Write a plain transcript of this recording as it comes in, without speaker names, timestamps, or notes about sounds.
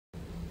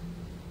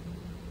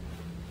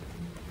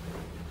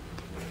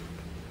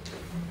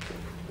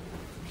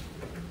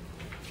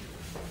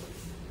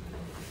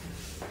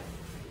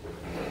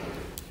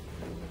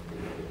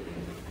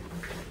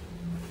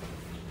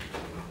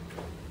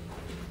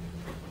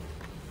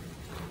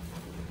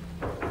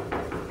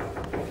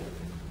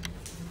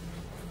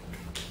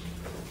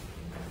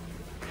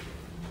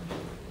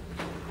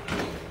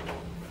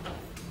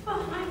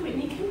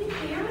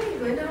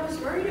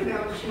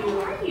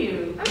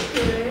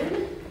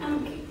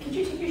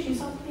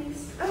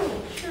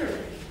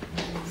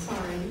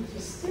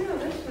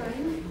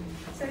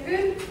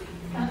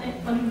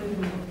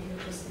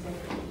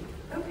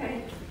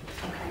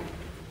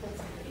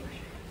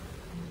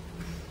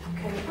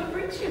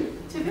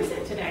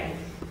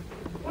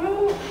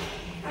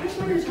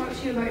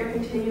you about your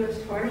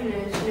continuous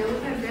tardiness. You know, we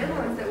have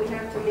deadlines that we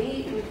have to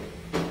meet, and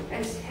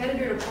as head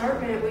of your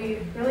department, we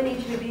really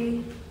need you to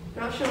be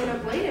not showing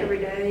up late every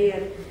day,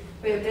 and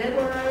we have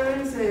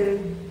deadlines,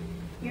 and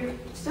your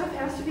stuff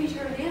has to be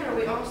turned in or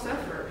we all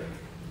suffer.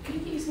 Can I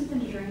get you something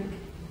to drink?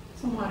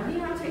 Some water?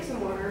 Yeah, I'll take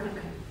some water.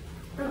 Okay.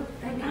 Oh,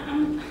 thank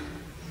you.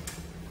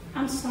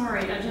 I'm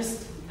sorry. I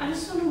just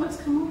don't know what's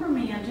come over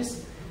me.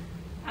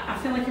 I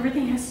feel like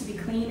everything has to be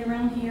clean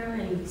around here,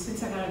 and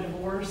since I got a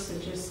divorce,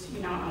 it just,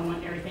 you know, I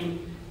want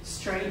everything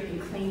straight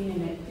and clean,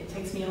 and it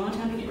takes me a long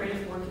time to get ready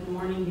for work in the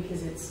morning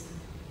because it's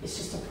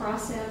just a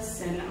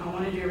process, and I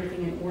want to do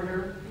everything in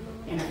order,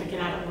 and if I get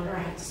out of order, I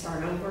have to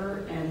start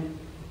over, and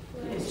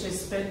it's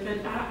just, but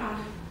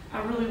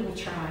I really will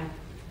try.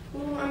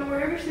 Well, I'm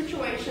aware of your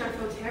situation. I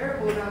feel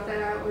terrible about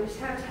that. We just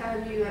have to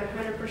have you at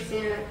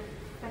 100%.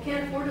 I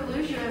can't afford to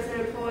lose you as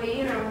an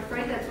employee, and I'm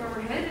afraid that's where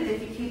we're headed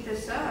if you keep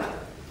this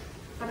up.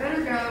 I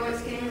better go.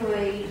 It's getting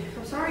late.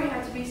 I'm sorry you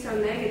have to be so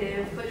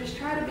negative, but just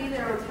try to be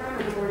there on time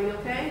in the morning,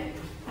 okay?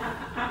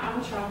 I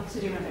will try to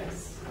do my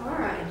best. All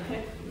right.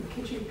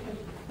 Could you put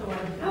the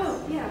water?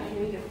 Oh, yeah.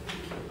 Here you go.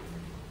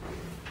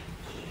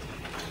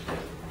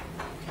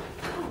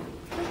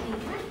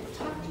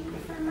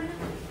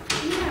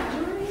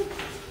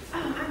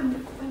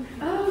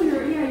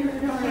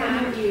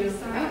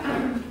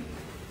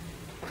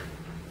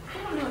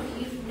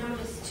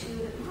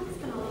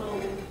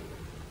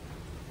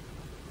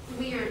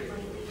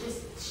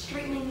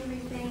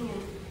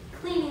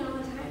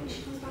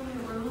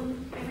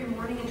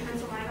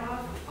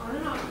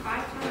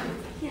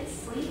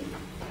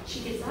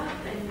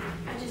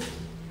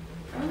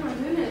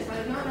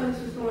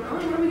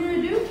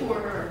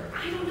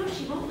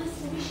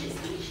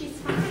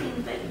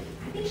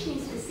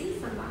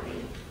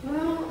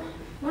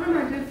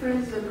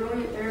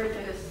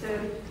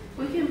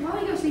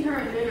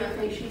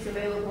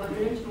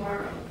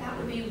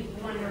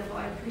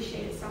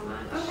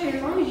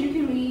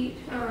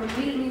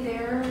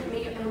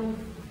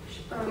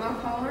 I'll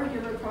call her.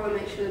 You're going to call and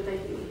make sure that they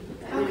can meet.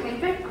 Okay,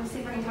 great. I'll see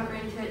if I can talk her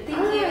into it.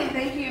 Thank you.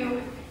 Thank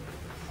you.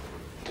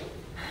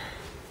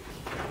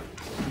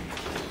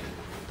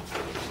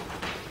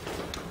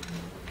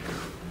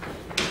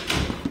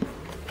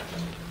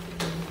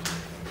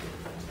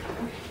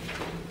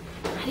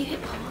 How do you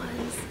hit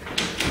pause?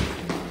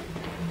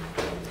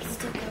 It's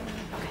still going.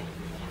 Okay.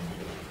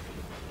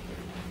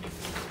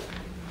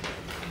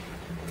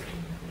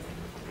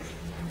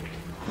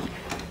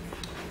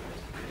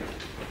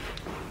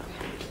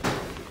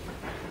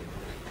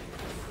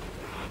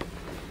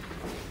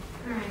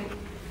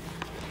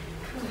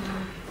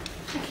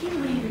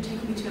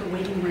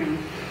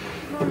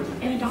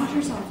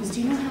 Office.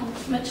 Do you know how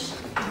much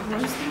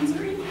gross things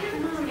are in here?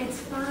 Mom, it's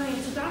fine.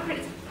 It's a doctor.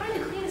 It's probably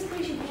the cleanest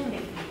place you can be.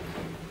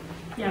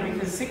 Yeah,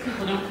 because sick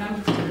people don't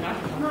come to the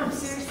doctor's office. Mom,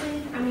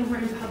 seriously? I mean, we're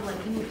in public.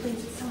 Can you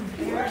please? It's so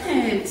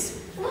embarrassing.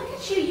 What? Look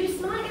at you. You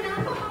smell like an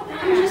alcohol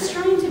bag. I'm just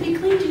trying to be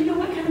clean. Do you know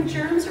what kind of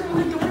germs are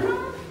on the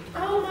doorknob?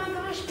 Oh my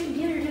gosh, big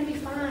deal. You're going to be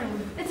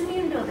fine. It's a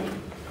immune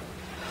building.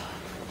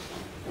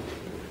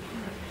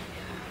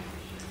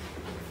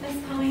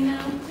 Miss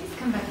Paulina, please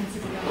come back into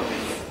the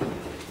office.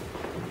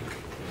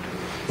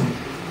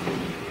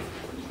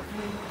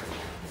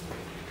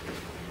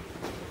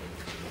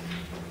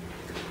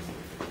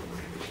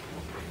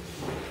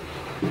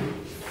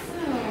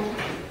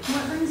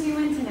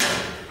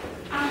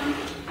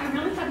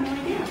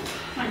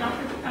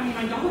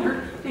 My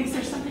daughter thinks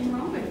there's something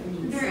wrong with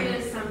me. There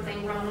is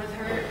something wrong with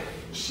her.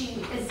 She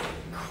is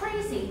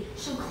crazy.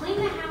 She'll clean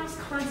the house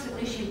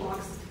constantly. She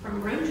walks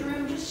from room to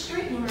room just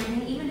straightening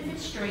everything, even if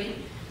it's straight.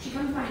 She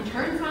comes by and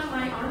turns on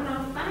light on and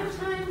off 5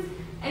 times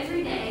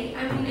every day.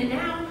 I mean, and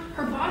now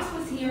her boss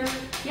was here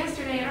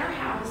yesterday at our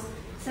house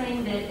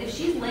saying that if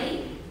she's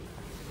late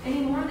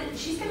anymore, that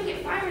she's going to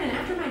get fired. And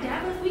after my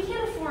dad left, we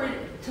can't afford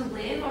to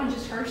live on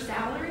just her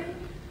salary.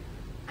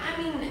 I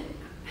mean,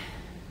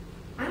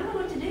 I don't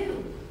know what to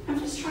do. I'm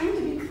just trying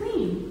to be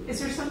clean. Is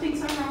there something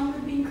so wrong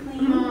with being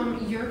clean?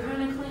 Mom, your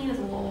kind of clean is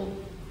a little...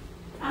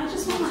 I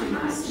just want my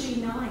house to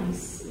be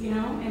nice, you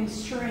know, and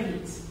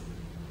straight.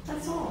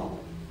 That's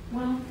all.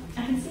 Well,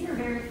 I can see you're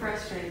very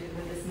frustrated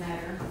with this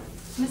matter.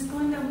 Miss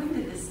Glenda, when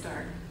did this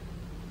start?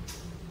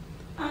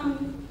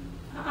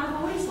 I've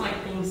always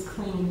liked things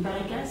clean, but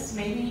I guess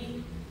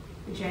maybe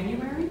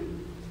January?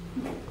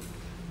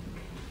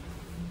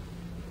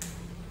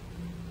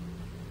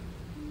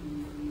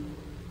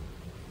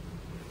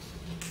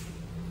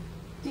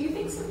 Do you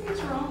think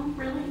something's wrong,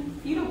 really?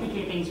 You don't think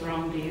anything's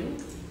wrong, do you?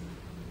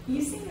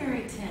 You seem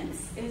very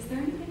tense. Is there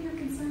anything you're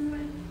concerned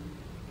with?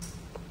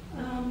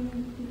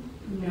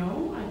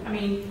 No. I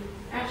mean,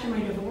 after my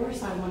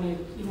divorce, I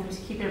wanted, you know,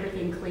 to keep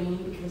everything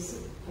clean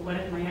because what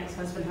if my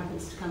ex-husband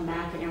happens to come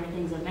back and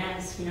everything's a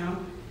mess, you know?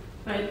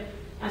 But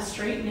I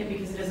straighten it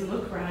because it doesn't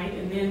look right,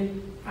 and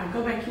then I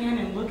go back in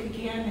and look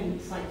again, and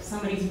it's like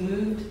somebody's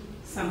moved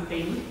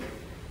something,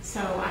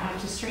 so I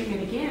have to straighten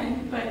it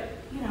again. But,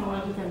 you know,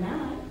 other than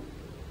that,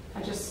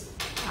 I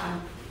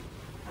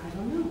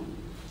don't know.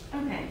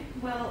 Okay,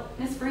 well,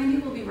 Miss Brandy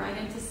will be right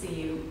in to see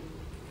you.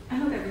 I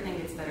hope everything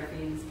gets better for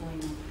you, Miss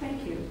Galena.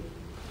 Thank you.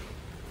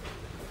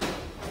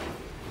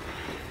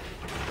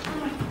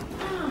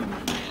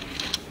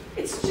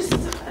 It's just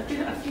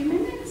a few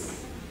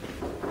minutes.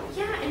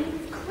 Yeah, and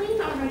you've cleaned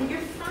already.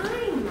 You're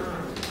fine,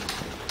 Mom.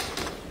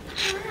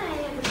 Hi,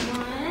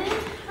 everyone.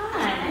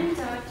 Hi. I'm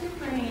Dr.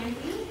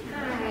 Brandy.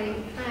 Hi.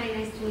 Hi,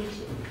 nice to meet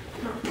you.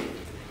 Mom,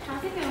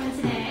 how's it going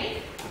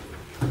today?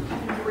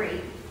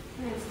 Great.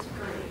 That's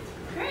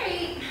great.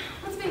 Great.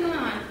 What's been going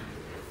on?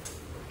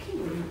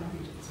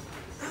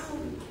 Oh,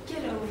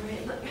 get over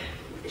it. Look,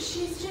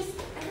 she's just,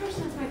 ever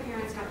since my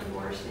parents got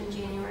divorced in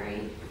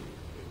January,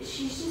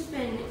 she's just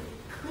been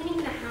cleaning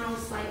the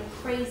house like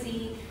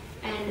crazy.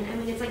 And I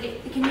mean, it's like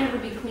it can never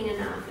be clean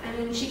enough. I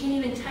mean, she can't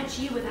even touch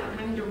you without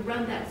having to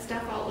run that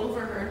stuff all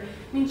over her.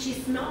 I mean, she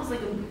smells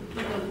like a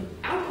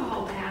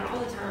alcohol pad all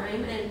the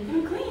time. And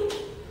I'm clean.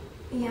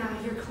 yeah,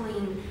 you're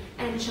clean.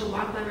 And she'll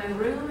walk by my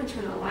room and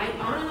turn the light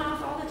on and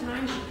off all the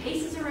time. She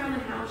paces around the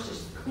house,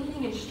 just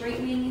cleaning and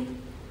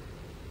straightening.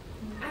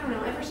 I don't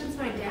know. Ever since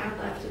my dad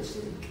left, it's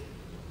just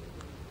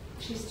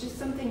she's just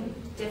something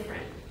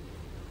different.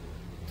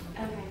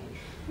 Okay,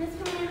 Miss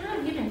Galena, how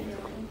have you been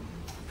feeling?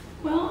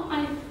 Well,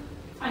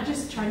 I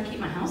just try to keep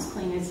my house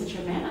clean. It's such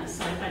a mess.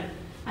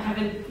 I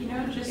haven't,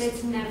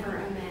 It's never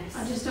a mess.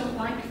 I just don't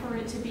like for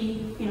it to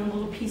be,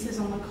 little pieces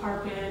on the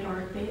carpet,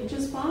 or it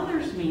just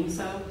bothers me.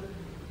 So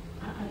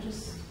I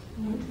just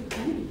want to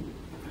clean.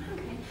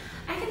 Okay.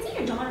 I can see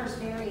your daughter's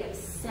very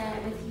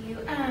upset with you.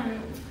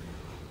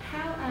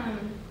 How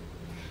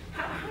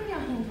are y'all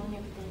handling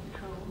everything at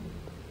home?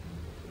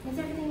 Is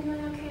everything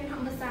going okay at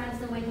home besides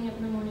the waking up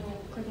in the morning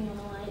and clicking on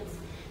the lights?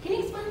 Can you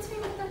explain to me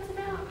what that's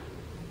about?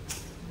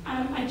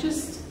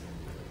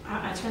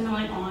 I turn the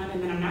light on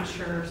and then I'm not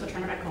sure, so I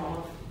turn it back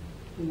off.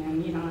 And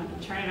then,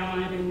 I turn it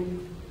on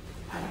and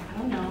I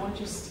don't know,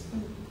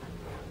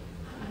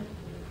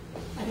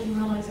 I didn't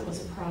realize it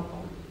was a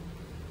problem.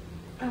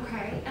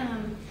 Okay.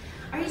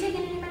 Are you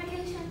taking any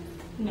medication?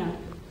 No.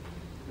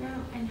 No.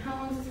 And how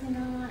long has this been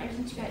going on ever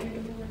since you got your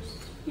divorce?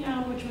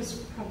 Yeah, which was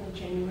probably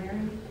January.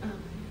 Okay.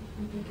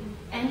 I'm thinking.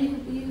 And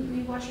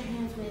you wash your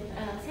hands with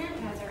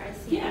sanitizer, I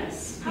see.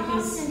 Yes. How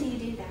because, often do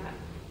you do that?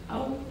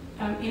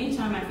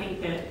 Anytime I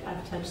think that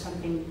I've touched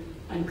something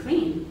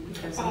unclean,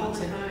 because I All want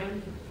the to.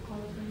 time.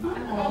 Not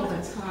all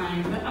the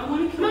time, but I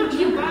want to keep Mom, my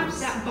you germs. bought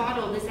that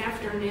bottle this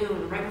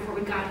afternoon, right before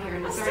we got here,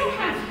 and I it's still already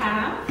have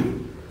half.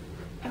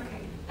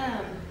 Okay.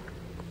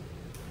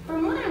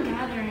 From what I'm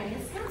gathering,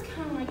 it sounds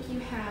kind of like you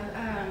have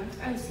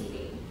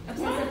OCD,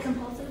 obsessive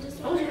compulsive Told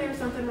disorder. you there was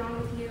something wrong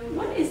with you.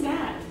 What is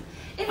that?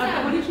 It's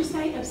What did you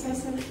say?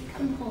 Obsessive?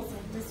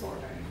 compulsive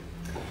disorder.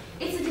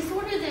 It's a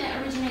disorder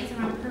that originates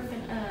around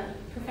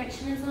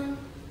perfectionism.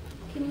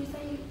 Can you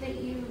say that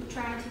you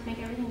try to make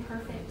everything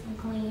perfect and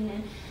clean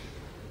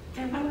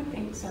and I would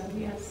think so,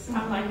 yes.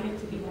 I like it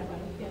to be that way,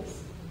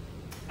 yes.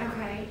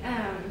 okay.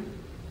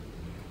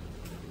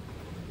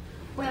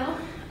 Well,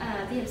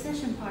 the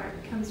obsession part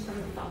comes from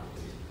the thought.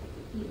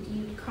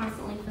 You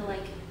constantly feel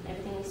like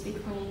everything needs to be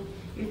clean.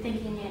 You're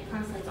thinking it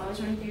constantly. It's always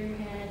running through your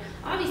head.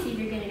 Obviously, if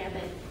you're getting up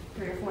at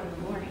 3 or 4 in the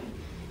morning,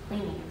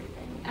 cleaning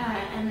everything.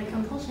 And the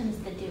compulsion is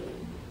the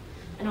doing.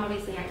 And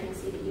obviously, I can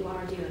see that you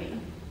are doing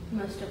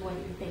most of what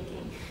you're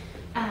thinking.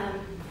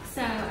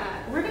 So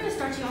we're going to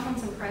start you off on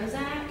some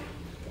Prozac.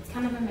 It's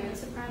kind of a mood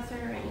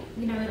suppressor,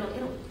 and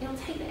it'll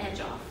take the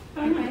edge off.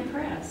 I'm not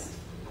depressed.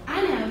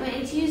 I know, but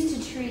it's used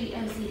to treat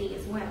OCD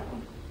as well.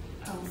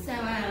 Oh. So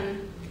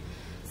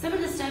some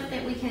of the stuff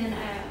that we can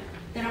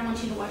that I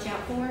want you to watch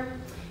out for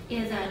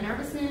is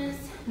nervousness,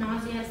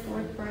 nausea,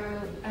 sore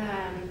throat,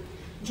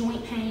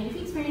 joint pain. If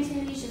you experience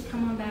any of these, just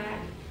come on back,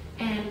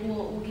 and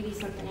we'll give you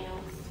something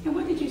else. And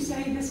what did you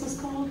say this was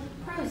called?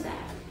 Prozac.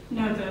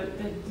 No,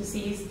 the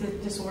disease, the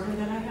disorder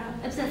that I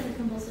have? Obsessive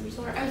compulsive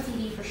disorder,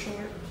 OCD for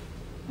short.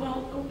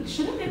 Well,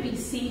 shouldn't it be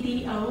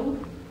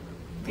CDO?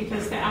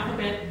 Because the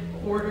alphabet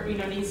order,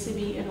 needs to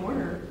be in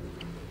order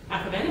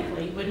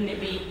alphabetically. Wouldn't it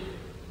be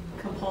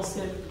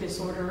compulsive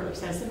disorder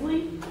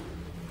obsessively?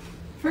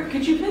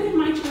 Could you put in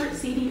my chart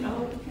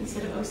CDO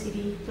instead of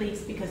OCD,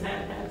 please? Because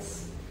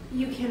that's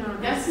You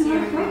cannot. not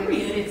serious.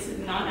 appropriate. It's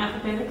not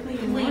alphabetically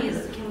in order.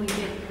 Please, can we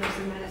get her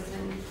some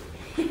medicine?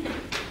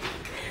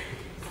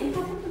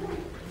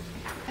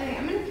 Okay,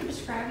 I'm going to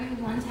prescribe you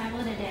 1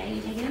 tablet a day.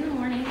 You take it in the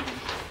morning,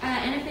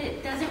 and if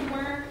it doesn't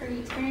work or you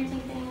experience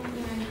anything,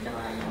 you feel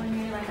out of the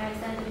ordinary, like I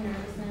said, the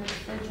nervousness,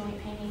 the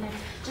joint pain, even,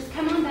 just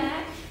come on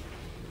back,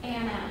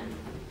 and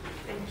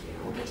Thank you.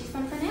 we'll get you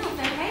something else.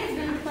 Okay, it's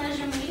been a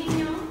pleasure meeting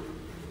y'all.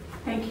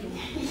 Thank you.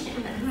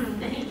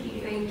 Thank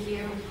you. Thank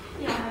you.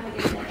 Y'all have a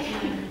good day.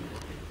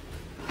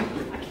 I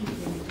can't do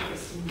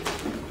this.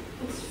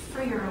 It's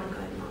for your own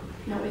good, Mom.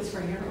 No, it's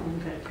for your own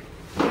good.